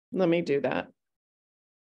Let me do that.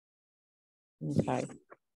 Okay.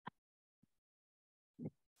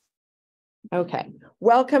 Okay.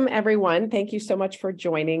 Welcome, everyone. Thank you so much for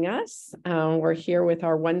joining us. We're here with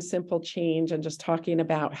our One Simple Change and just talking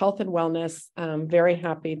about health and wellness. I'm very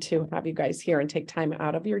happy to have you guys here and take time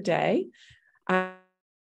out of your day. I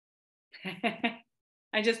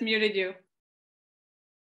just muted you.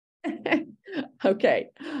 Okay.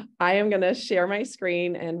 I am going to share my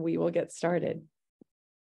screen and we will get started.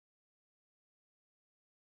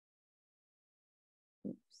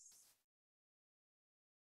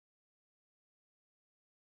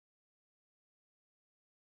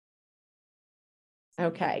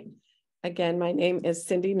 Okay. Again, my name is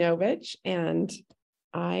Cindy Novich, and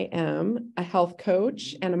I am a health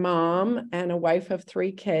coach and a mom and a wife of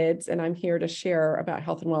 3 kids, and I'm here to share about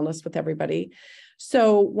health and wellness with everybody.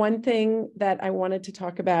 So one thing that I wanted to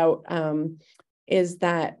talk about is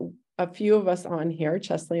that a few of us on here,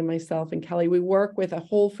 Chesley and myself and Kelly, we work with a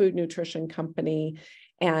whole food nutrition company,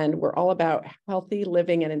 and we're all about healthy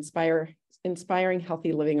living and inspiring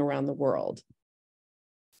healthy living around the world.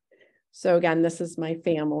 So again, this is my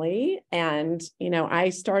family. And, I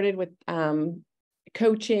started with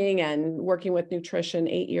coaching and working with nutrition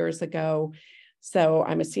 8 years ago. So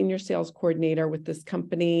I'm a senior sales coordinator with this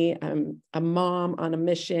company. I'm a mom on a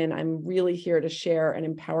mission. I'm really here to share and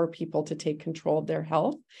empower people to take control of their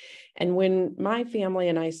health. And when my family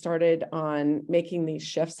and I started on making these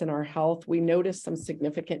shifts in our health, we noticed some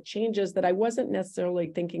significant changes that I wasn't necessarily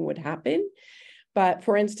thinking would happen. But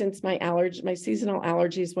for instance, my seasonal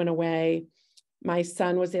allergies went away. My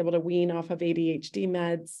son was able to wean off of ADHD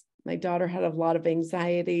meds. My daughter had a lot of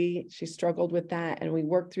anxiety. She struggled with that, and we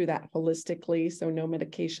worked through that holistically, so no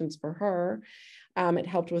medications for her. It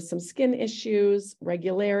helped with some skin issues,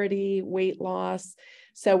 regularity, weight loss.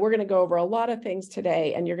 So we're going to go over a lot of things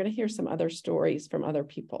today, and you're going to hear some other stories from other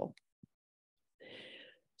people.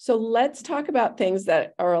 So let's talk about things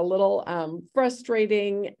that are a little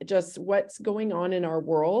frustrating. Just what's going on in our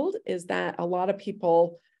world is that a lot of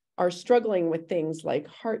people are struggling with things like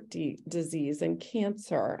heart disease and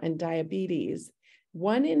cancer and diabetes.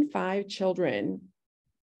 1 in 5 children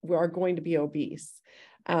are going to be obese.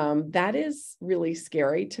 That is really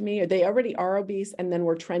scary to me. They already are obese, and then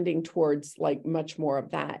we're trending towards like much more of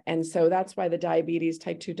that. And so that's why the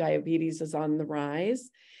type 2 diabetes is on the rise.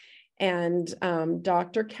 And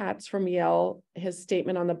Dr. Katz from Yale, his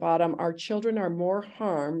statement on the bottom, our children are more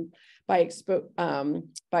harmed by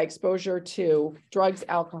exposure to drugs,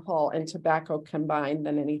 alcohol, and tobacco combined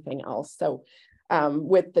than anything else. So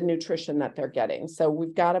with the nutrition that they're getting. So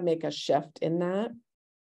we've got to make a shift in that.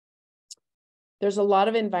 There's a lot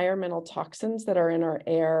of environmental toxins that are in our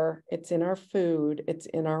air. It's in our food. It's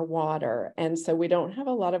in our water. And so we don't have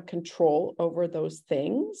a lot of control over those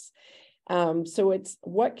things. So it's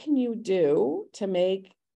what can you do to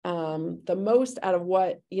make the most out of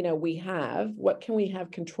what we have? What can we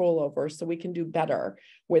have control over so we can do better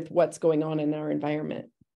with what's going on in our environment?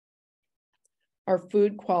 Our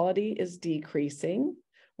food quality is decreasing.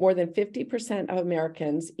 More than 50% of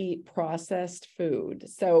Americans eat processed food.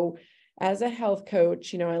 So as a health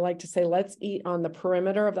coach, I like to say, let's eat on the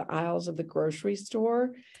perimeter of the aisles of the grocery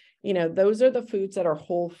store. Those are the foods that are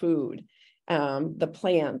whole food. The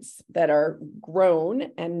plants that are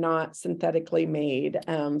grown and not synthetically made.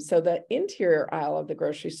 So the interior aisle of the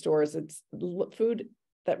grocery stores, it's food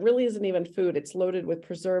that really isn't even food. It's loaded with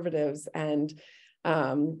preservatives, and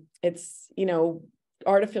it's,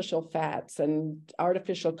 artificial fats and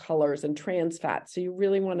artificial colors and trans fats. So you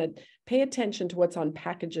really want to pay attention to what's on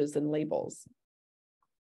packages and labels.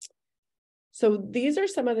 So these are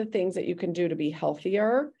some of the things that you can do to be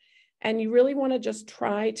healthier. And you really want to just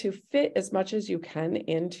try to fit as much as you can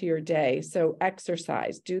into your day. So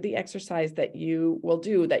exercise, do the exercise that you will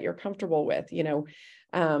do, that you're comfortable with,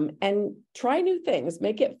 and try new things,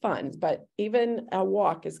 make it fun. But even a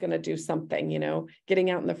walk is going to do something, getting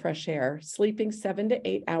out in the fresh air. Sleeping 7 to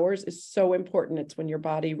 8 hours is so important. It's when your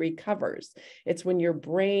body recovers. It's when your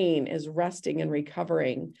brain is resting and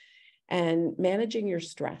recovering, and managing your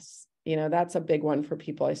stress. That's a big one for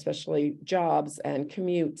people, especially jobs and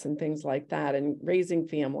commutes and things like that, and raising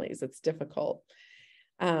families. It's difficult.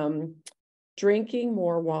 Drinking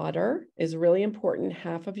more water is really important.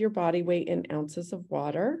 Half of your body weight in ounces of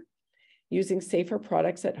water. Using safer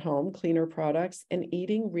products at home, cleaner products, and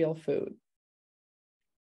eating real food.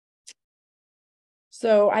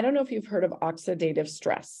 So I don't know if you've heard of oxidative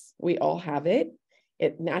stress. We all have it.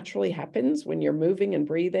 It naturally happens when you're moving and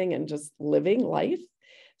breathing and just living life.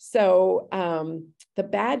 So the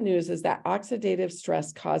bad news is that oxidative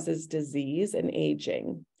stress causes disease and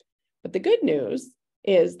aging. But the good news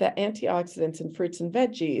is that antioxidants in fruits and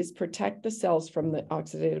veggies protect the cells from the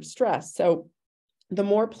oxidative stress. So the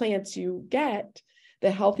more plants you get,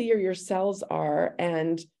 the healthier your cells are,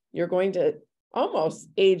 and you're going to almost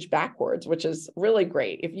age backwards, which is really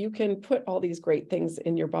great. If you can put all these great things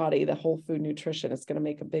in your body, the whole food nutrition is going to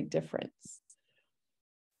make a big difference.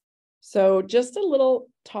 So just a little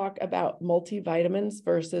talk about multivitamins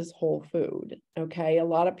versus whole food. Okay. A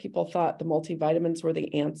lot of people thought the multivitamins were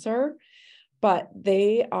the answer, but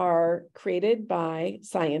they are created by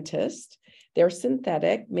scientists. They're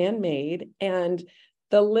synthetic, man-made, and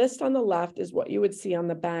the list on the left is what you would see on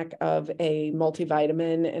the back of a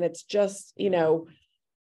multivitamin. And it's just,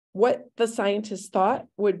 what the scientists thought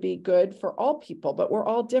would be good for all people, but we're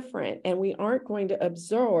all different and we aren't going to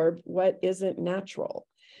absorb what isn't natural.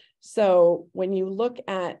 So when you look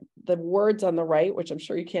at the words on the right, which I'm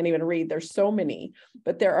sure you can't even read, there's so many,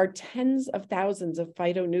 but there are tens of thousands of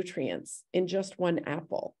phytonutrients in just one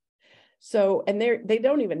apple. So, and they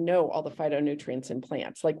don't even know all the phytonutrients in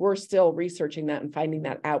plants. Like, we're still researching that and finding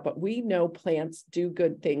that out, but we know plants do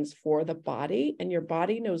good things for the body, and your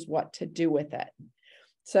body knows what to do with it.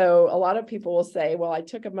 So a lot of people will say, well, I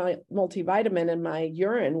took a multivitamin and my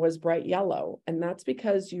urine was bright yellow. And that's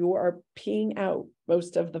because you are peeing out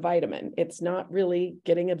most of the vitamin. It's not really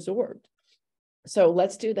getting absorbed. So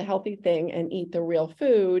let's do the healthy thing and eat the real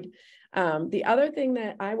food. The other thing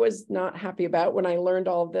that I was not happy about when I learned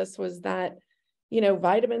all of this was that,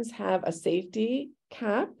 vitamins have a safety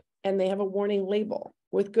cap and they have a warning label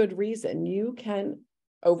with good reason. You can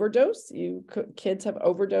overdose. Kids have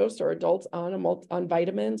overdosed, or adults on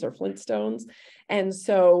vitamins or Flintstones. And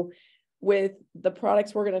so with the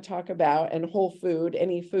products we're going to talk about and whole food,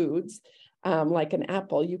 any foods, like an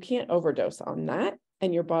apple, you can't overdose on that,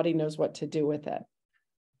 and your body knows what to do with it.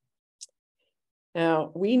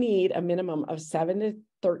 Now, we need a minimum of 7 to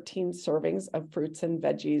 13 servings of fruits and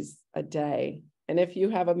veggies a day. And if you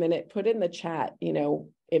have a minute, put in the chat,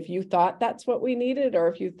 if you thought that's what we needed, or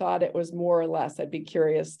if you thought it was more or less. I'd be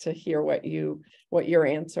curious to hear what your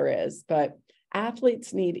answer is. But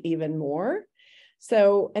athletes need even more.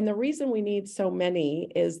 So, and the reason we need so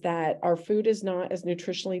many is that our food is not as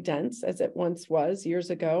nutritionally dense as it once was years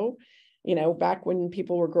ago. Back when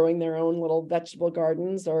people were growing their own little vegetable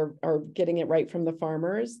gardens or getting it right from the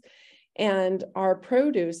farmers. And our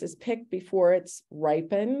produce is picked before it's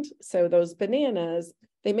ripened. So those bananas,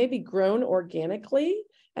 they may be grown organically,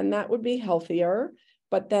 and that would be healthier.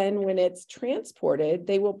 But then when it's transported,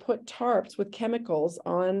 they will put tarps with chemicals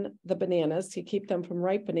on the bananas to keep them from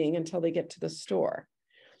ripening until they get to the store.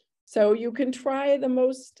 So you can try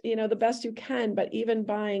the best you can, but even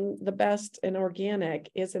buying the best in organic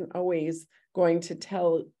isn't always going to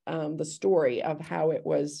tell the story of how it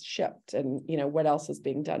was shipped and, what else is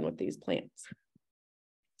being done with these plants.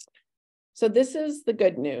 So this is the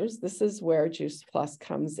good news. This is where Juice Plus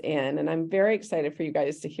comes in. And I'm very excited for you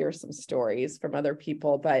guys to hear some stories from other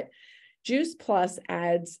people, but Juice Plus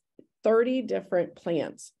adds 30 different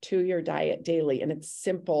plants to your diet daily. And it's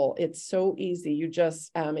simple. It's so easy. You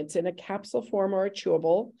just, it's in a capsule form or a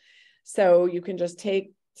chewable. So you can just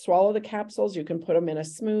swallow the capsules. You can put them in a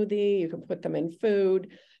smoothie. You can put them in food.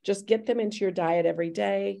 Just get them into your diet every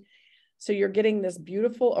day. So you're getting this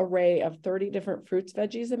beautiful array of 30 different fruits,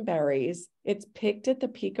 veggies, and berries. It's picked at the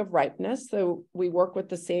peak of ripeness. So we work with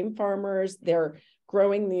the same farmers. They're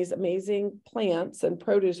growing these amazing plants and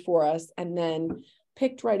produce for us, and then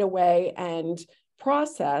picked right away and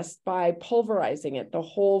processed by pulverizing it, the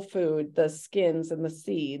whole food, the skins and the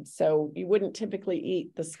seeds. So you wouldn't typically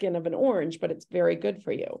eat the skin of an orange, but it's very good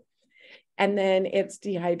for you. And then it's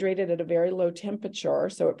dehydrated at a very low temperature,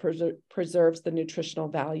 so it preserves the nutritional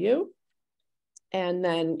value. And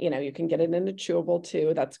then, you can get it in a chewable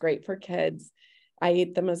too. That's great for kids. I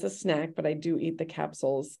eat them as a snack, but I do eat the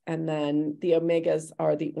capsules. And then the omegas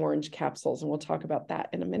are the orange capsules, and we'll talk about that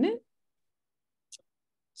in a minute.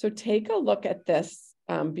 So take a look at this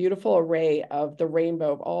beautiful array of the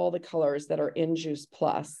rainbow of all the colors that are in Juice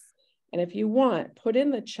Plus. And if you want, put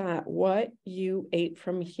in the chat what you ate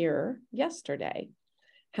from here yesterday.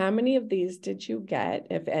 How many of these did you get,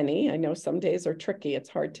 if any? I know some days are tricky. It's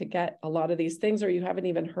hard to get a lot of these things, or you haven't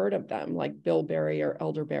even heard of them, like bilberry or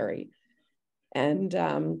elderberry. And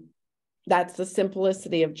that's the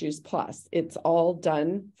simplicity of Juice Plus. It's all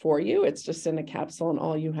done for you. It's just in a capsule, and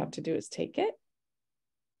all you have to do is take it.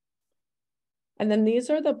 And then these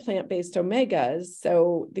are the plant-based omegas.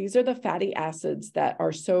 So these are the fatty acids that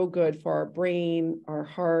are so good for our brain, our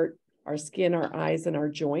heart, our skin, our eyes, and our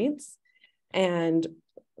joints. And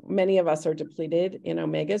many of us are depleted in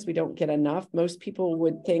omegas. We don't get enough. Most people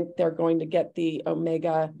would think they're going to get the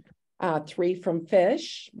omega 3 from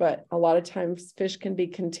fish, but a lot of times fish can be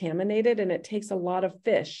contaminated and it takes a lot of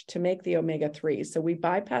fish to make the omega-3. So we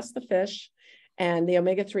bypass the fish, and the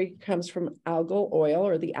omega-3 comes from algal oil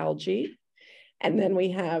or the algae. And then we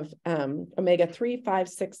have omega-3, 5,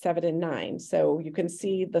 6, 7, and 9. So you can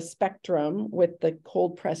see the spectrum with the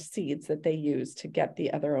cold pressed seeds that they use to get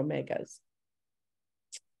the other omegas.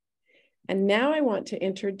 And now I want to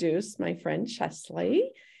introduce my friend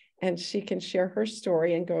Chesley, and she can share her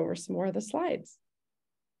story and go over some more of the slides.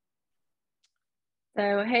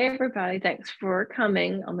 So, hey everybody, thanks for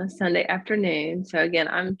coming on this Sunday afternoon. So again,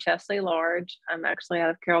 I'm Chesley Large. I'm actually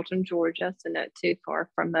out of Carrollton, Georgia, so not too far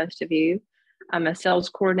from most of you. I'm a sales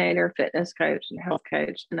coordinator, fitness coach, and health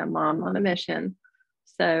coach, and a mom on a mission.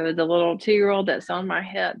 So the little 2-year-old that's on my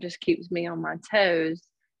hip just keeps me on my toes,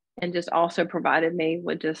 and just also provided me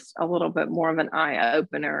with just a little bit more of an eye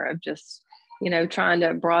opener of just, trying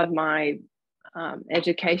to broaden my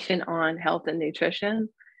education on health and nutrition,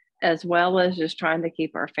 as well as just trying to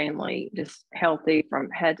keep our family just healthy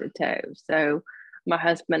from head to toe. So my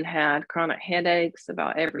husband had chronic headaches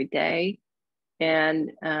about every day.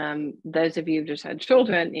 And those of you who just had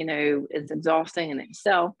children, it's exhausting in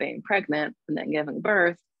itself, being pregnant and then giving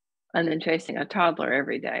birth and then chasing a toddler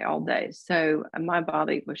every day, all day. So my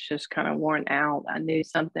body was just kind of worn out. I knew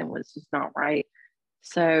something was just not right.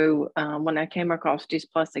 So when I came across Juice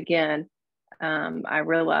Plus again, I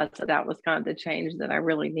realized that was kind of the change that I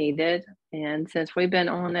really needed. And since we've been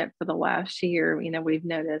on it for the last year, we've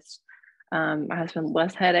noticed my husband,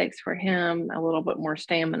 less headaches for him, a little bit more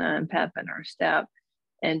stamina and pep in our step.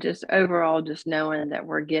 And just overall, just knowing that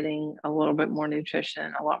we're getting a little bit more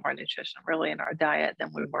nutrition, a lot more nutrition really in our diet than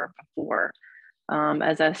we were before.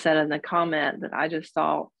 As I said in the comment, that I just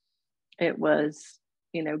thought it was,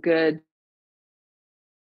 good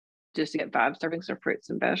just to get 5 servings of fruits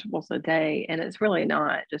and vegetables a day. And it's really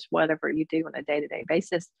not. Just whatever you do on a day-to-day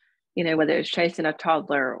basis, whether it's chasing a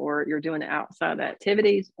toddler or you're doing outside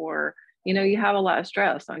activities, or, you have a lot of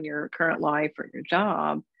stress on your current life or your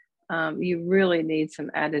job, you really need some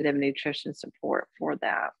additive nutrition support for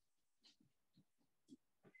that.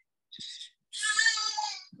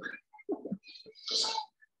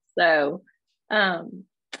 So,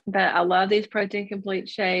 but I love these protein complete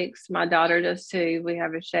shakes. My daughter does too. We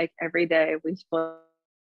have a shake every day. We split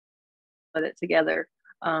it together.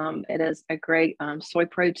 It is a great soy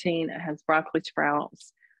protein. It has broccoli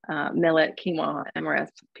sprouts, millet, quinoa,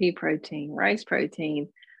 amaranth, pea protein, rice protein,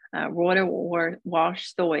 water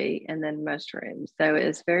washed soy, and then mushrooms. So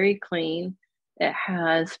it's very clean. It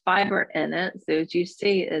has fiber in it. So as you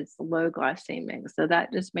see, it's low glycemic. So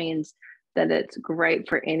that just means that it's great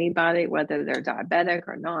for anybody, whether they're diabetic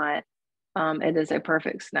or not. It is a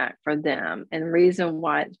perfect snack for them. And the reason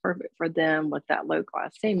why it's perfect for them with that low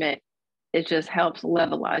glycemic, it just helps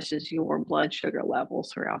levelizes your blood sugar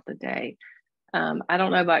levels throughout the day. I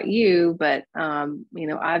don't know about you, but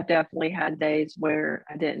I've definitely had days where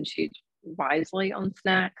I didn't choose wisely on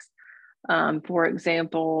snacks. For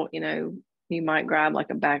example, you might grab like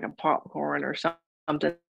a bag of popcorn or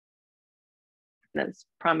something that's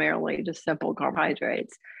primarily just simple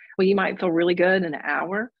carbohydrates. Well, you might feel really good in an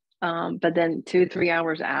hour, but then 2-3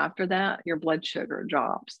 hours after that, your blood sugar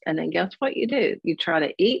drops. And then guess what you do? You try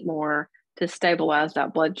to eat more to stabilize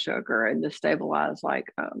that blood sugar and to stabilize,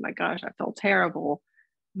 like, oh my gosh, I feel terrible.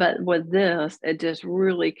 But with this, it just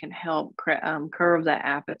really can help curb that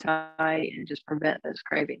appetite and just prevent those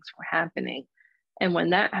cravings from happening. And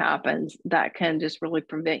when that happens, that can just really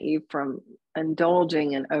prevent you from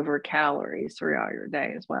indulging in over calories throughout your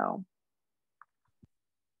day as well.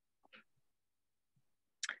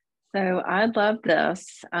 So I love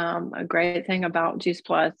this. A great thing about Juice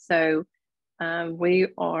Plus. So we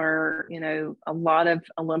are, a lot of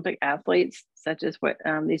Olympic athletes, such as what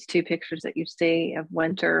these 2 pictures that you see of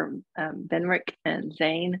Winter Benrick and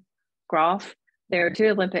Zane Groff. There are 2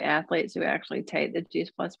 Olympic athletes who actually take the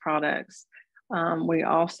Juice Plus products. We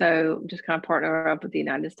also just kind of partner up with the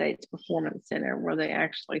United States Performance Center where they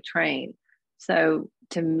actually train. So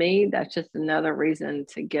to me, that's just another reason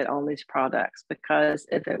to get on these products, because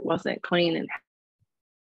if it wasn't clean and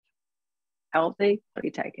healthy, I'd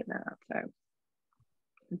be taking that. So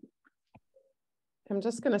I'm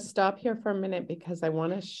just going to stop here for a minute because I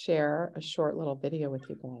want to share a short little video with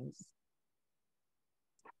you guys.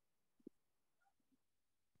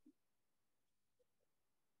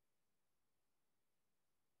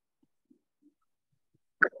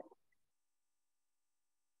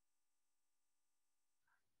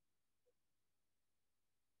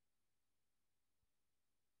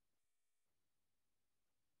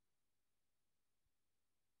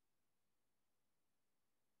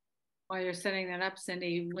 While you're setting that up,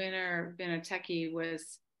 Cindy, winner Benateki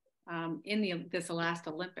was in this last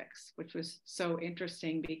Olympics, which was so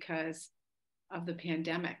interesting because of the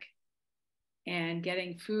pandemic. And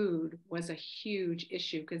getting food was a huge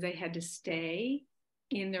issue because they had to stay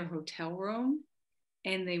in their hotel room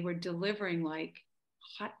and they were delivering like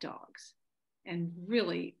hot dogs and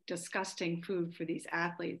really disgusting food for these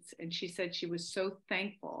athletes. And she said she was so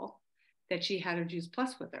thankful that she had her Juice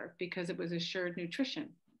Plus with her because it was assured nutrition,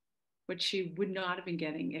 which she would not have been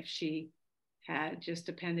getting if she had just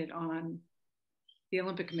depended on the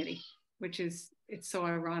Olympic Committee, it's so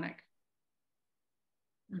ironic.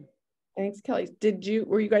 Thanks, Kelly.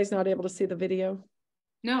 Were you guys not able to see the video?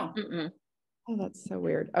 No. Mm-mm. Oh, that's so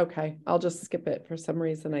weird. Okay, I'll just skip it. For some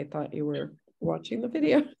reason, I thought you were watching the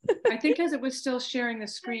video. I think because it was still sharing the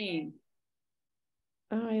screen.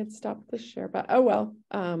 Oh, I had stopped the share, but oh well.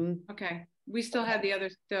 Okay, we still had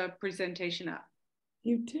the presentation up.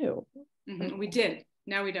 You do? Mm-hmm. Okay. We did.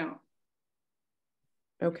 Now we don't.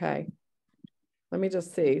 Okay. Let me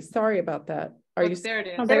just see. Sorry about that. Are you? There it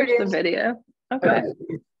is. Oh, there's the video. Okay.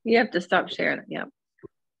 You have to stop sharing it. Yep.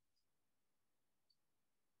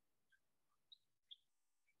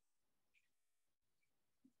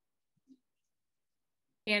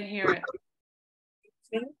 Can't hear it.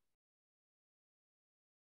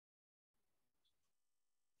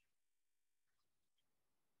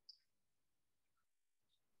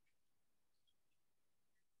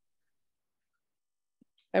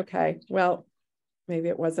 Okay, well, maybe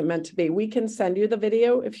it wasn't meant to be. We can send you the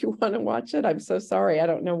video if you want to watch it. I'm so sorry. I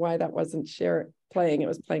don't know why that wasn't playing. It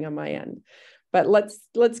was playing on my end. But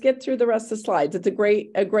let's get through the rest of the slides. It's a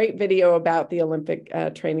great video about the Olympic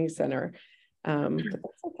Training Center. But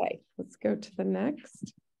that's okay. Let's go to the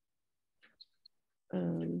next.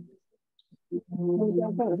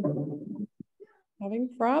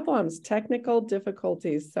 Having problems, technical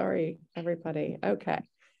difficulties. Sorry, everybody. Okay.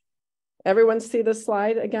 Everyone see the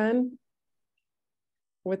slide again?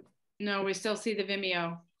 No, we still see the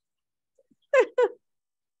Vimeo.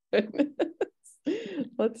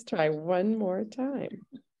 Let's try one more time.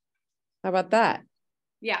 How about that?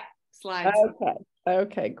 Yeah, slides.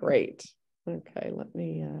 Okay, great. Okay, let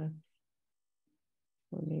me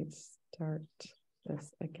start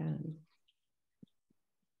this again.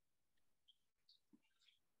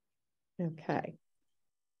 Okay.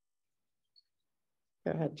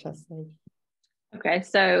 Go ahead, Chesley. Okay,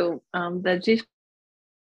 so the Juice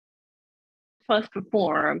Plus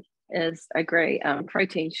Perform is a great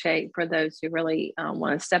protein shake for those who really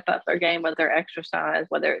want to step up their game with their exercise,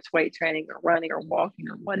 whether it's weight training or running or walking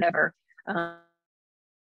or whatever.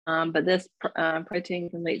 But this protein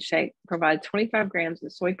complete shake provides 25 grams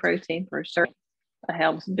of soy protein per serving. It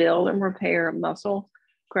helps build and repair muscle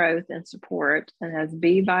growth and support, and has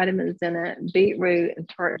B vitamins in it, beetroot and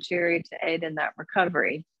tart cherry to aid in that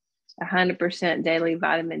recovery. 100% daily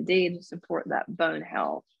vitamin D to support that bone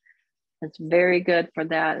health. It's very good for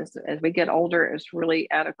that. As we get older, it's really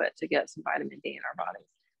adequate to get some vitamin D in our bodies.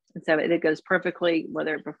 And so it goes perfectly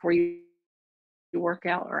whether before you work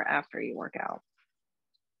out or after you work out.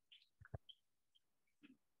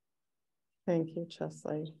 Thank you,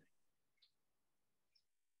 Chesley.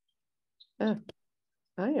 Oh,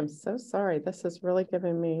 I am so sorry. This is really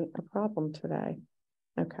giving me a problem today.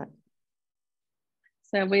 Okay.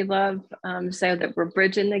 So we love so that we're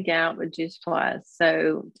bridging the gap with Juice Plus.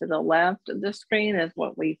 So to the left of the screen is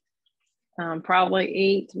what we probably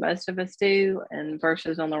eat, most of us do, and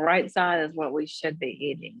versus on the right side is what we should be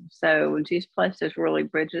eating. So Juice Plus just really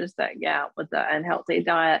bridges that gap with the unhealthy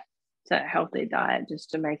diet to a healthy diet,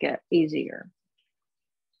 just to make it easier.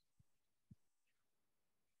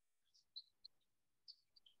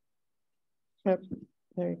 Yep,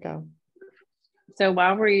 there you go. So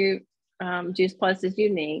while we're Juice Plus is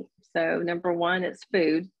unique. So number one, it's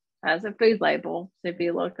food, has a food label. So if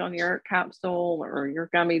you look on your capsule or your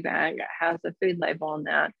gummy bag, it has a food label on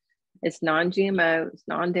that. It's non-GMO, it's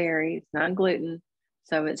non-dairy, it's non-gluten.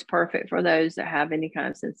 So it's perfect for those that have any kind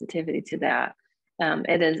of sensitivity to that.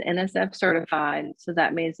 It is NSF certified. So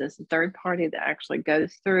that means it's a third party that actually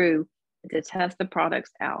goes through to test the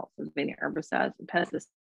products out. So any herbicides and pesticides,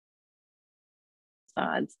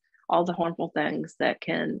 all the harmful things that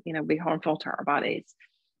can, be harmful to our bodies.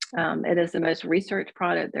 It is the most researched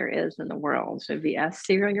product there is in the world. So if you ask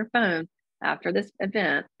Siri on your phone after this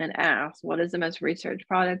event and ask, what is the most researched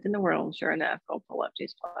product in the world? Sure enough, go pull up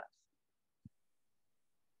Juice Plus.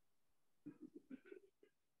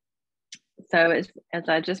 So it's, as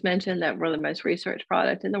I just mentioned, that we're the most researched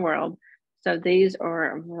product in the world. So these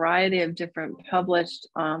are a variety of different published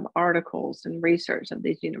articles and research of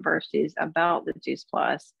these universities about the Juice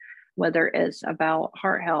Plus. whether it's about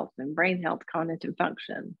heart health and brain health, cognitive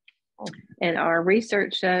function. And our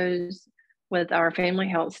research shows with our family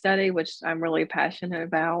health study, which I'm really passionate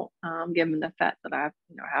about, given the fact that I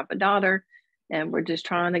have a daughter, and we're just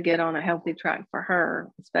trying to get on a healthy track for her,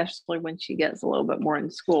 especially when she gets a little bit more in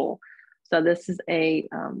school. So this is a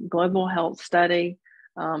global health study.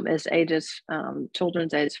 It's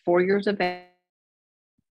children's ages 4 years of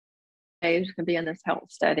age can be in this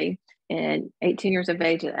health study, and 18 years of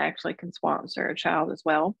age, it actually can sponsor a child as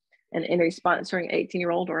well. And any sponsoring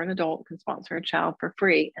 18-year-old or an adult can sponsor a child for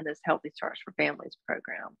free in this Healthy Starts for Families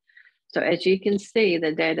program. So as you can see,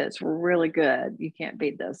 the data is really good. You can't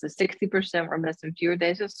beat this. The 60% were missing fewer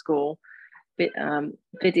days of school,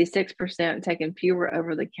 56% taking fewer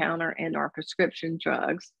over-the-counter and or prescription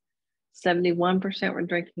drugs, 71% were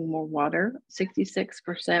drinking more water,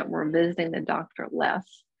 66% were visiting the doctor less,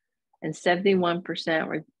 and 71%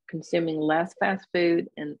 were consuming less fast food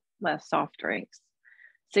and less soft drinks.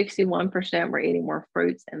 61% were eating more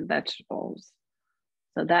fruits and vegetables.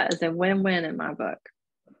 So that is a win-win in my book.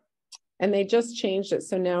 And they just changed it.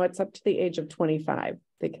 So now it's up to the age of 25.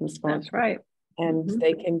 They can sponsor. That's right. And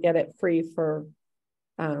they can get it free for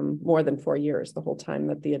more than 4 years, the whole time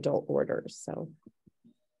that the adult orders. So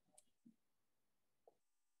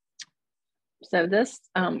this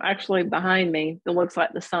actually behind me, that looks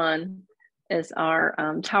like the sun, is our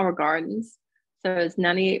Tower Gardens. So it's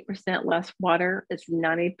 98% less water, it's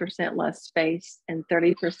 90% less space, and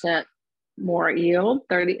 30% more yield,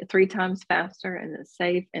 3 times faster, and it's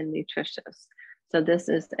safe and nutritious. So this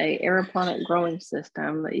is a aeroponic growing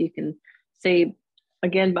system that you can see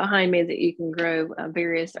again behind me, that you can grow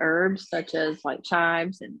various herbs such as like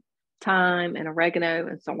chives and thyme and oregano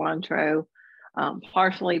and cilantro,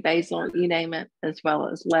 parsley, basil, you name it, as well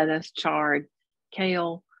as lettuce, chard,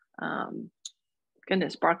 kale,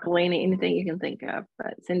 goodness, broccolini, anything you can think of.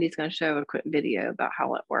 But Cindy's going to show a quick video about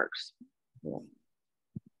how it works. Yeah.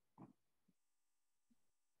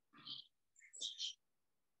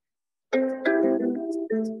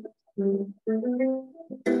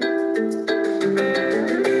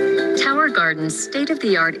 Tower Garden's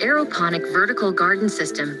state-of-the-art aeroponic vertical garden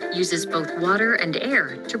system uses both water and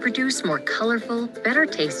air to produce more colorful, better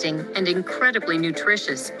tasting, and incredibly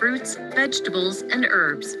nutritious fruits, vegetables, and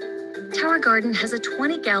herbs. Tower Garden has a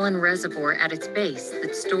 20-gallon reservoir at its base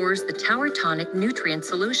that stores the Tower Tonic nutrient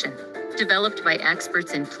solution. Developed by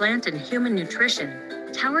experts in plant and human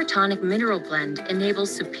nutrition, Tower Tonic Mineral Blend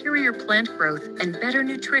enables superior plant growth and better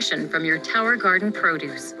nutrition from your Tower Garden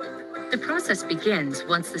produce. The process begins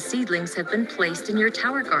once the seedlings have been placed in your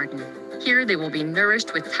Tower Garden. Here they will be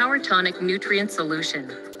nourished with Tower Tonic nutrient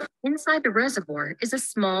solution. Inside the reservoir is a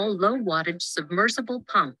small, low-wattage submersible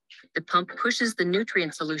pump. The pump pushes the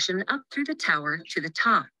nutrient solution up through the tower to the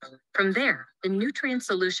top. From there, the nutrient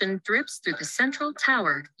solution drips through the central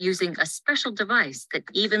tower using a special device that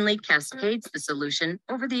evenly cascades the solution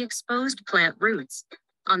over the exposed plant roots.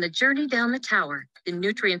 On the journey down the tower, the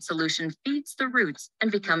nutrient solution feeds the roots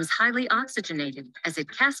and becomes highly oxygenated as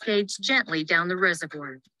it cascades gently down the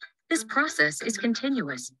reservoir. This process is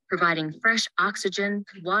continuous, providing fresh oxygen,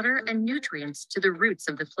 water, and nutrients to the roots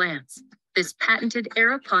of the plants. This patented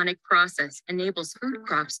aeroponic process enables food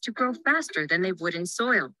crops to grow faster than they would in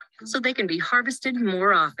soil, so they can be harvested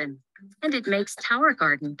more often. And it makes Tower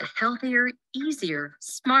Garden the healthier, easier,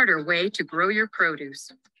 smarter way to grow your produce.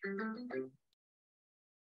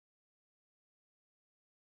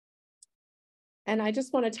 And I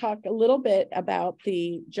just want to talk a little bit about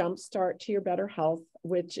the Jumpstart to Your Better Health,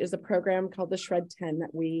 which is a program called the Shred 10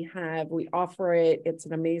 that we have. We offer it. It's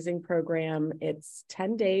an amazing program. It's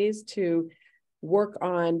 10 days to work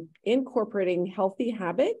on incorporating healthy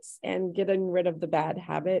habits and getting rid of the bad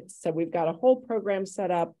habits. So we've got a whole program set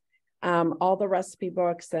up, all the recipe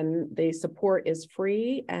books, and the support is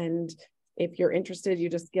free. And if you're interested, you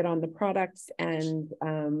just get on the products, and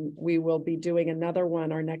we will be doing another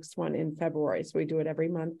one, our next one in February. So we do it every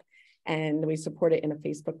month, and we support it in a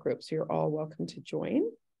Facebook group. So you're all welcome to join.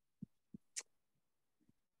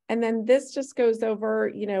 And then this just goes over,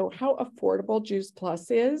 you know, how affordable Juice Plus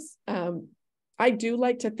is. I do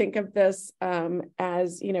like to think of this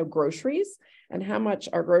as, you know, groceries, and how much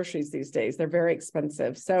are groceries these days? They're very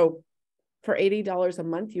expensive. So for $80 a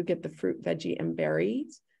month, you get the fruit, veggie, and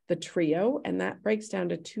berries, the trio, and that breaks down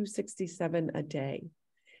to $267 a day.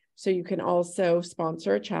 So you can also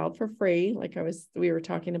sponsor a child for free, like we were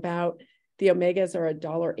talking about. The omegas are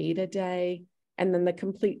 $1.08 a day, and then the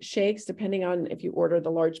complete shakes, depending on if you order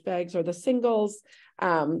the large bags or the singles,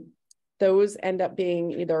 those end up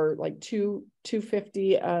being either like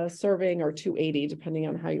 $250 a serving or $280, depending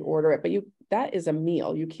on how you order it. But that is a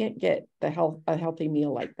meal. You can't get a healthy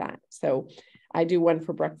meal like that. So I do one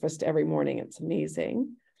for breakfast every morning. It's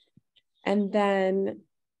amazing. And then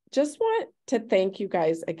just want to thank you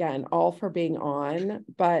guys again, all for being on,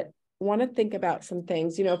 but want to think about some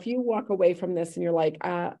things. If you walk away from this and you're like,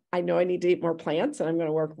 I know I need to eat more plants and I'm going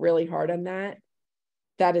to work really hard on that.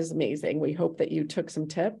 That is amazing. We hope that you took some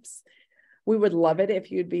tips. We would love it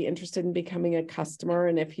if you'd be interested in becoming a customer.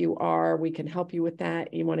 And if you are, we can help you with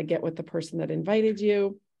that. You want to get with the person that invited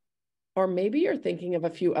you, or maybe you're thinking of a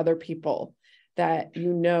few other people that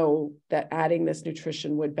that adding this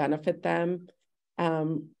nutrition would benefit them.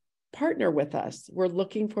 Partner with us. We're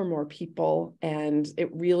looking for more people, and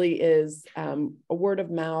it really is a word of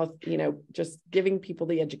mouth, just giving people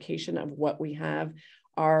the education of what we have.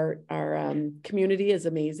 Our community is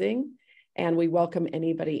amazing, and we welcome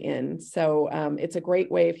anybody in. So it's a great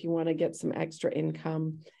way if you want to get some extra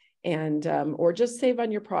income and or just save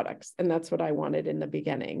on your products. And that's what I wanted in the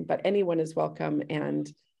beginning, but anyone is welcome, and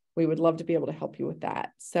we would love to be able to help you with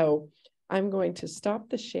that. So I'm going to stop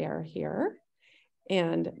the share here.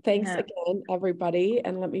 And thanks again, everybody.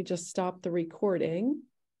 And let me just stop the recording.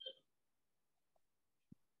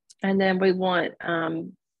 And then we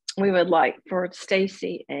would like for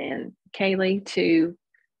Stacy and Kaylee to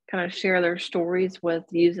kind of share their stories with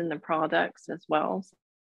using the products as well.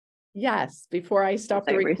 Yes, before I stop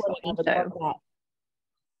the recording, I would love that.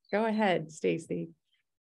 Go ahead, Stacy.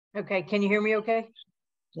 Okay, can you hear me okay?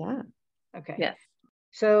 Yeah. Okay. Yes.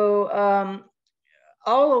 So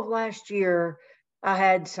all of last year, I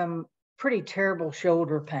had some pretty terrible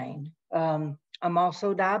shoulder pain. I'm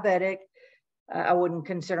also diabetic. I wouldn't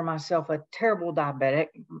consider myself a terrible diabetic.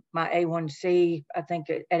 My A1C, I think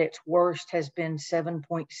at its worst, has been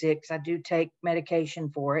 7.6. I do take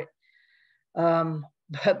medication for it.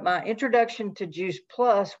 But my introduction to Juice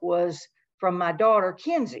Plus was from my daughter,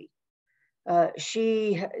 Kenzie.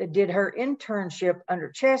 She did her internship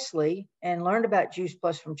under Chesley and learned about Juice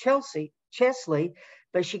Plus from Chesley.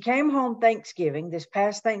 But she came home this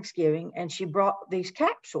past Thanksgiving, and she brought these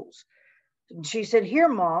capsules. And she said, "Here,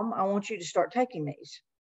 Mom, I want you to start taking these."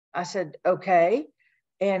 I said, "Okay.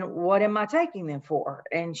 And what am I taking them for?"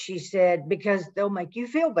 And she said, "Because they'll make you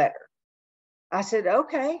feel better." I said,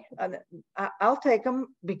 "Okay, I'll take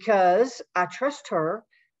them because I trust her.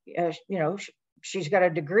 She's got a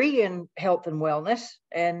degree in health and wellness,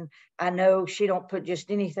 and I know she don't put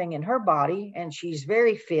just anything in her body, and she's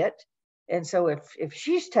very fit. And so if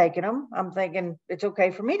she's taking them, I'm thinking it's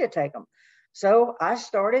okay for me to take them." So I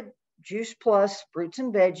started Juice Plus fruits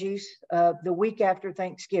and veggies the week after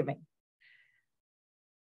Thanksgiving.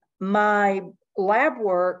 My lab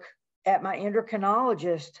work at my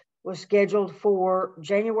endocrinologist was scheduled for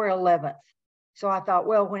January 11th. So I thought,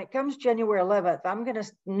 well, when it comes January 11th, I'm going to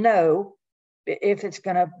know if it's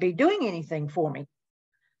going to be doing anything for me.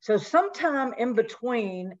 So sometime in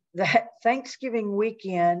between that Thanksgiving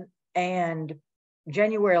weekend and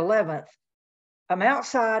January 11th, I'm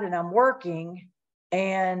outside and I'm working,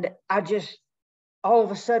 and I just all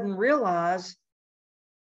of a sudden realize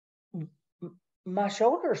my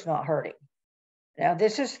shoulder's not hurting. Now,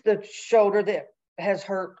 this is the shoulder that has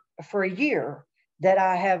hurt for a year, that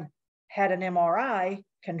I have had an MRI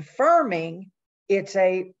confirming it's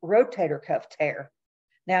a rotator cuff tear.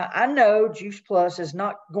 Now, I know Juice Plus is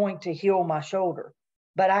not going to heal my shoulder,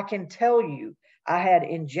 but I can tell you, I had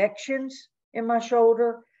injections in my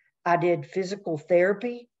shoulder. I did physical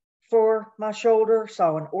therapy for my shoulder,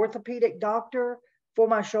 saw an orthopedic doctor for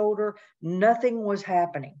my shoulder. Nothing was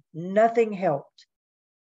happening. Nothing helped.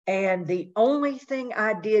 And the only thing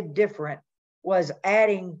I did different was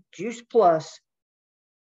adding Juice Plus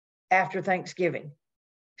after Thanksgiving.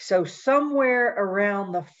 So somewhere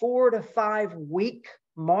around the 4 to 5 week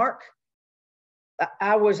mark,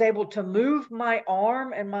 I was able to move my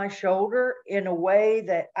arm and my shoulder in a way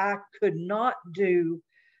that I could not do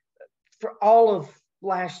for all of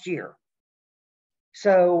last year.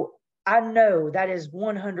 So I know that is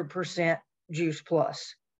 100% Juice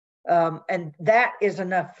Plus. And that is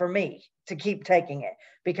enough for me to keep taking it,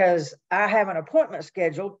 because I have an appointment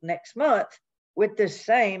scheduled next month with this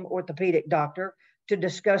same orthopedic doctor to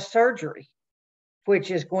discuss surgery,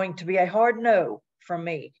 which is going to be a hard no from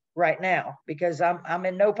me right now because I'm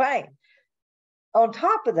in no pain. On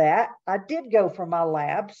top of that, I did go for my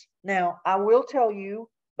labs. Now, I will tell you,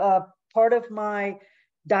 part of my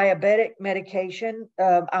diabetic medication,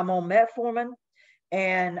 I'm on metformin,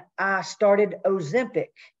 and I started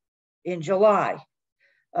Ozempic in July.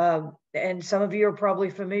 And some of you are probably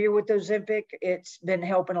familiar with Ozempic. It's been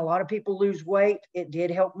helping a lot of people lose weight. It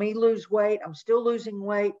did help me lose weight. I'm still losing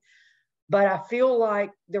weight, but I feel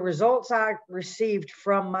like the results I received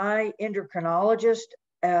from my endocrinologist,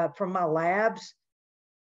 from my labs,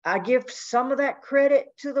 I give some of that credit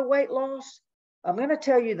to the weight loss. I'm going to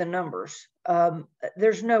tell you the numbers.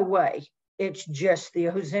 There's no way it's just the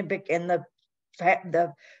Ozempic and the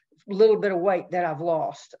little bit of weight that I've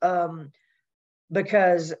lost,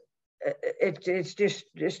 because it's just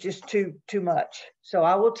too much. So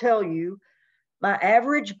I will tell you, my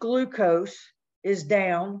average glucose is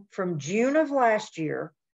down from June of last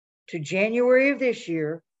year to January of this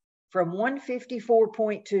year from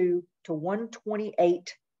 154.2 to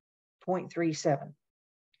 128.37.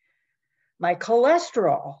 My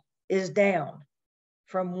cholesterol is down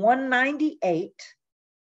from 198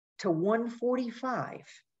 to 145.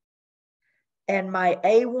 And my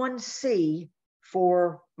A1C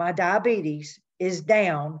for my diabetes is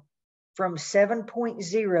down from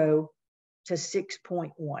 7.0 to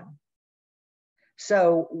 6.1.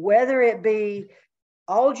 So whether it be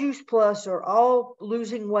all Juice Plus or all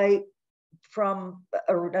losing weight from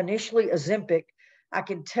initially Ozempic, I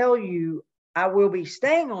can tell you I will be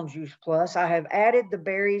staying on Juice Plus. I have added the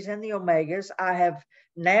berries and the omegas. I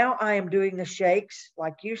am doing the shakes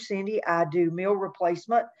like you, Cindy. I do meal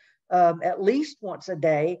replacement at least once a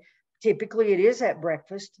day. Typically it is at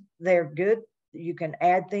breakfast. They're good. You can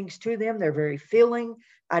add things to them. They're very filling.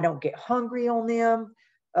 I don't get hungry on them.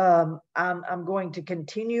 I'm going to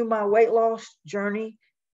continue my weight loss journey,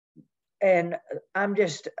 and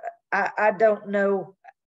I don't know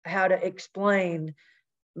how to explain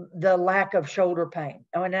the lack of shoulder pain.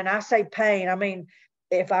 And then I say pain, I mean,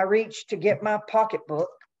 if I reach to get my pocketbook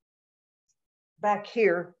back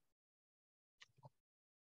here,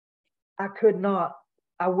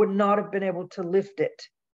 I would not have been able to lift it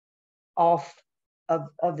off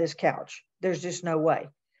of this couch. There's just no way.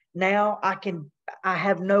 Now I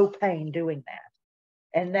have no pain doing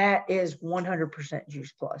that. And that is 100%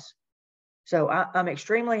 Juice Plus. So I'm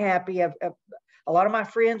extremely happy. A lot of my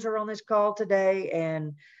friends are on this call today,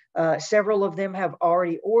 and several of them have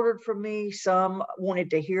already ordered from me. Some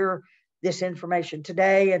wanted to hear this information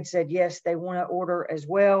today and said, yes, they want to order as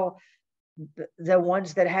well. The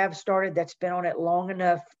ones that have started, that's been on it long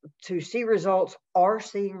enough to see results, are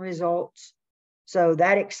seeing results. So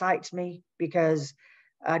that excites me, because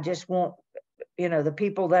I just want, the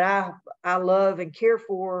people that I love and care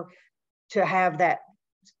for to have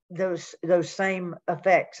those same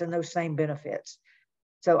effects and those same benefits.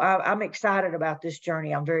 So I'm excited about this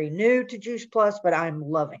journey. I'm very new to Juice Plus, but I'm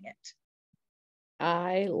loving it.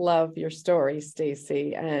 I love your story,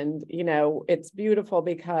 Stacy. And, it's beautiful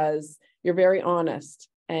because you're very honest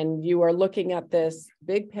and you are looking at this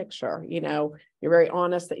big picture. You're very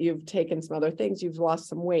honest that you've taken some other things, you've lost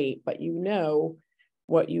some weight, but you know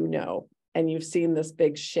what you know, and you've seen this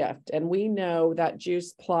big shift. And we know that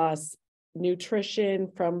Juice Plus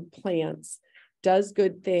nutrition from plants does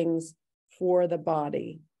good things for the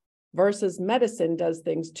body versus medicine does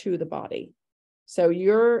things to the body. So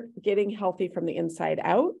you're getting healthy from the inside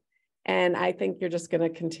out. And I think you're just going to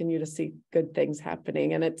continue to see good things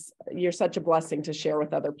happening. And you're such a blessing to share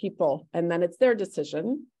with other people. And then it's their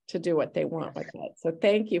decision to do what they want with it. So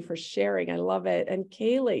thank you for sharing. I love it. And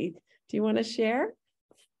Kaylee, do you want to share?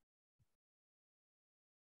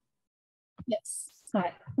 Yes.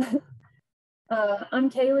 Hi. I'm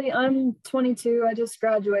Kaylee. I'm 22. I just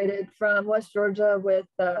graduated from West Georgia with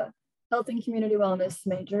a health and community wellness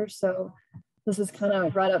major. So this is kind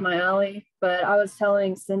of right up my alley. But I was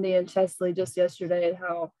telling Cindy and Chesley just yesterday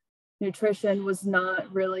how nutrition was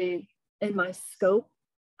not really in my scope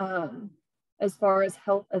as far as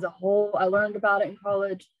health as a whole. I learned about it in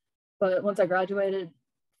college, but once I graduated,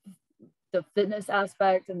 the fitness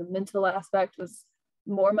aspect and the mental aspect was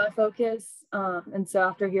more my focus. And so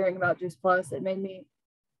after hearing about Juice Plus, it made me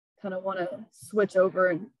kind of want to switch over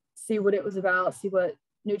and see what it was about, see what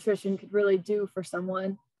nutrition could really do for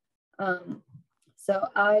someone. So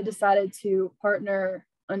I decided to partner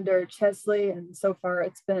under Chesley, and so far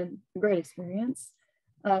it's been a great experience.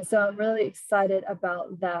 So I'm really excited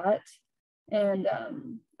about that. And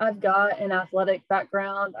I've got an athletic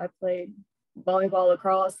background. I played volleyball,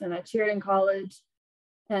 lacrosse, and I cheered in college.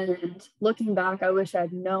 And looking back, I wish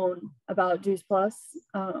I'd known about Juice Plus,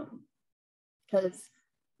 because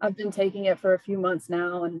I've been taking it for a few months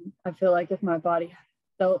now, and I feel like if my body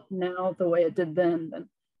felt now the way it did then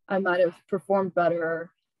I might have performed better,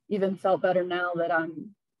 or even felt better now that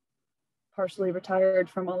I'm partially retired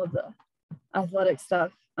from all of the athletic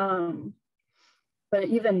stuff. But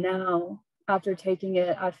even now, after taking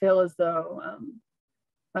it, I feel as though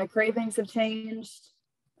my cravings have changed.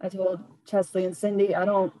 I told Chesley and Cindy, I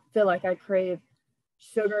don't feel like I crave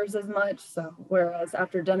sugars as much. So whereas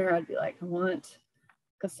after dinner, I'd be like, I want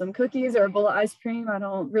some cookies or a bowl of ice cream. I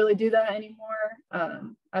don't really do that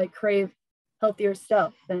anymore. I crave healthier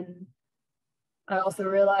stuff. And I also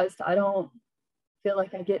realized I don't feel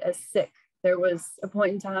like I get as sick. There was a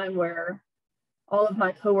point in time where all of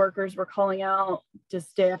my coworkers were calling out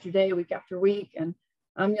just day after day, week after week. And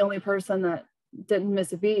I'm the only person that didn't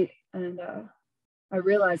miss a beat. And I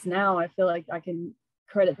realize now I feel like I can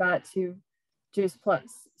credit that to Juice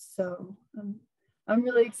Plus. So I'm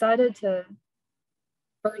really excited to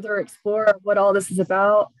further explore what all this is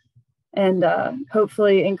about and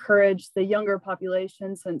hopefully encourage the younger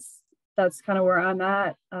population, since that's kind of where I'm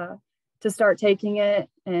at, to start taking it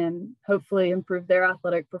and hopefully improve their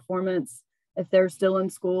athletic performance if they're still in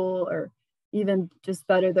school, or even just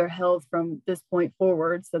better their health from this point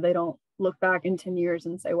forward, so they don't look back in 10 years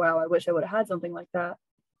and say, wow, I wish I would have had something like that.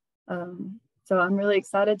 So I'm really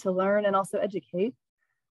excited to learn and also educate.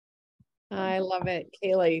 I love it,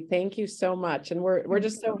 Kaylee. Thank you so much. And we're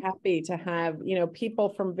just so happy to have, you know, people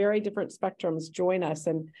from very different spectrums join us.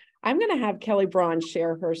 And I'm going to have Kelly Braun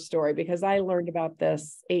share her story, because I learned about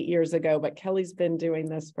this 8 years ago, but Kelly's been doing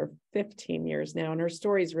this for 15 years now, and her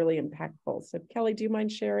story is really impactful. So Kelly, do you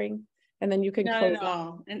mind sharing? And then you can close. Not at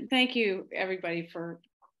all. And thank you, everybody, for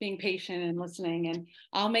being patient and listening. And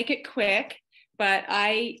I'll make it quick, but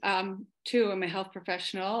I too am a health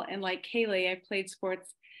professional. And like Kaylee, I played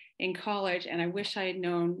sports in college, and I wish I had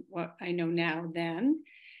known what I know now then,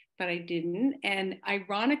 but I didn't. And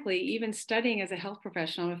ironically, even studying as a health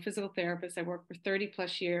professional, I'm a physical therapist. I worked for 30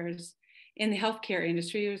 plus years in the healthcare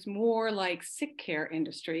industry. It was more like sick care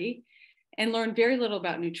industry, and learned very little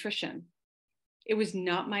about nutrition. It was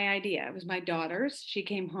not my idea. It was my daughter's. She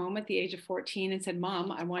came home at the age of 14 and said,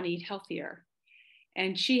 Mom, I want to eat healthier.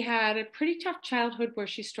 And she had a pretty tough childhood where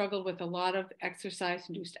she struggled with a lot of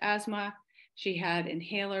exercise-induced asthma. She had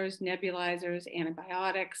inhalers, nebulizers,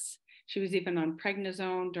 antibiotics. She was even on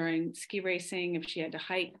prednisone during ski racing if she had to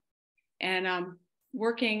hike. And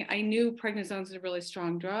working, I knew prednisone is a really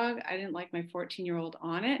strong drug. I didn't like my 14-year-old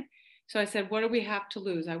on it. So I said, what do we have to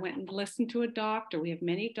lose? I went and listened to a doctor. We have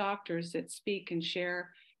many doctors that speak and share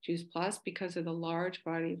Juice Plus because of the large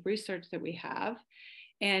body of research that we have,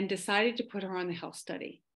 and decided to put her on the health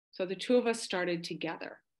study. So the two of us started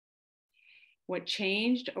together. What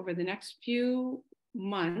changed over the next few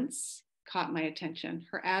months caught my attention.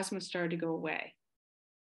 Her asthma started to go away.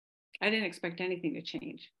 I didn't expect anything to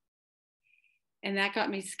change. And that got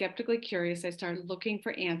me skeptically curious. I started looking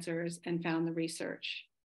for answers and found the research.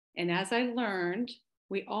 And as I learned,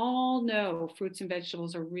 we all know fruits and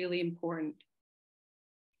vegetables are really important.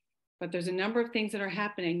 But there's a number of things that are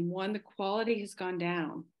happening. One, the quality has gone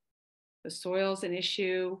down. The soil's an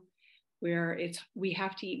issue where we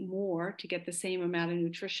have to eat more to get the same amount of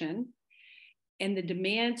nutrition. And the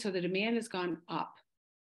demand has gone up.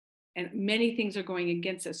 And many things are going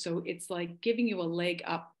against us. So it's like giving you a leg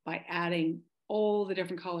up by adding all the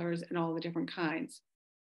different colors and all the different kinds.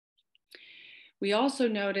 We also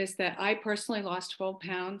noticed that I personally lost 12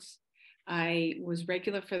 pounds. I was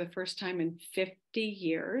regular for the first time in 50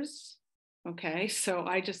 years. Okay, so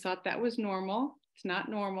I just thought that was normal. It's not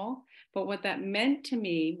normal. But what that meant to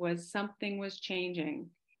me was something was changing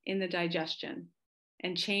in the digestion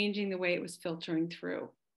and changing the way it was filtering through.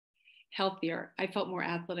 Healthier. I felt more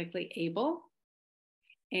athletically able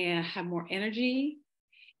and had more energy.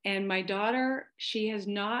 And my daughter, she has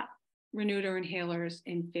not renewed her inhalers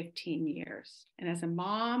in 15 years. And as a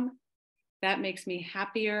mom, that makes me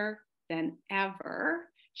happier than ever.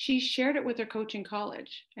 She shared it with her coach in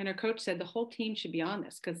college, and her coach said the whole team should be on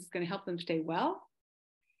this because it's going to help them stay well,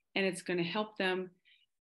 and it's going to help them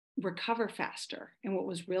recover faster. And what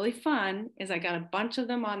was really fun is I got a bunch of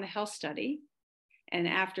them on the health study. And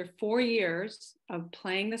after 4 years of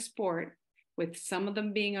playing the sport, with some of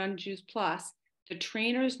them being on Juice Plus, the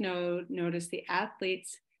trainers noticed the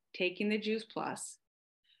athletes taking the Juice Plus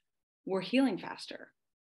were healing faster.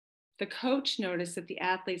 The coach noticed that the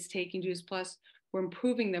athletes taking Juice Plus were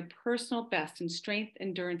improving their personal best in strength,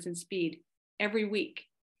 endurance, and speed every week.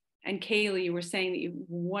 And Kaylee, you were saying that you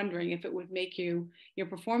were wondering if it would make your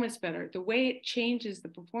performance better. The way it changes the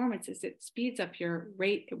performance is it speeds up your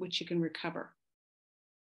rate at which you can recover.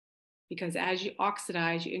 Because as you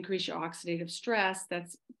oxidize, you increase your oxidative stress,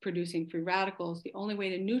 that's producing free radicals. The only way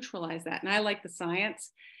to neutralize that, and I like the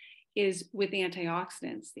science, is with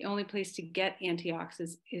antioxidants. The only place to get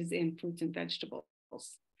antioxidants is in fruits and vegetables.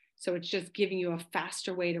 So it's just giving you a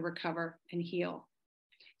faster way to recover and heal.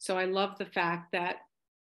 So I love the fact that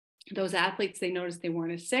those athletes, they noticed they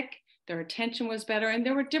weren't as sick. their attention was better. And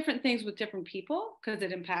there were different things with different people because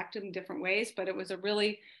it impacted in different ways, but it was a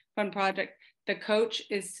really fun project. The coach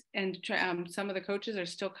is, and some of the coaches are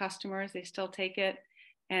still customers. They still take it.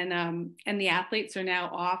 And the athletes are now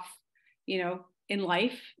off, in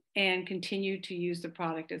life and continue to use the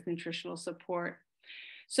product as nutritional support.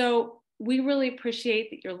 So we really appreciate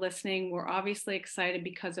that you're listening. We're obviously excited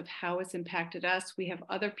because of how it's impacted us. We have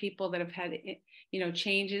other people that have had,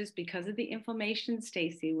 changes because of the inflammation,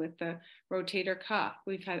 Stacy, with the rotator cuff.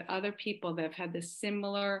 We've had other people that have had this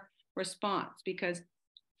similar response because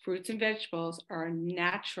fruits and vegetables are a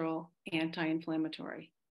natural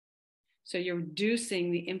anti-inflammatory. So you're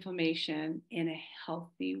reducing the inflammation in a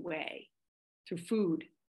healthy way through food,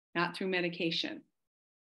 not through medication.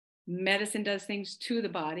 Medicine does things to the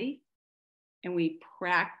body, and we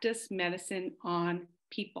practice medicine on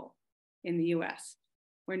people in the US,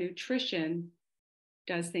 where nutrition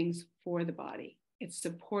does things for the body. It's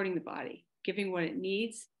supporting the body, giving what it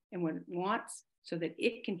needs and what it wants so that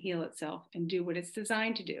it can heal itself and do what it's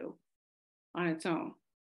designed to do on its own.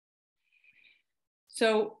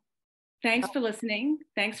 So thanks for listening.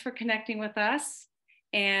 Thanks for connecting with us.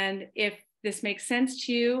 And if this makes sense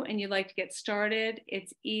to you and you'd like to get started,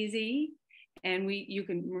 it's easy. And you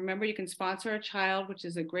can sponsor a child, which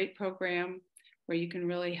is a great program where you can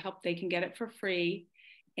really help. They can get it for free.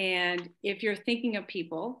 And if you're thinking of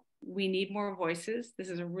people, we need more voices. This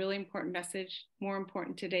is a really important message, more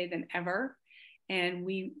important today than ever. And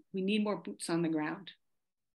we need more boots on the ground.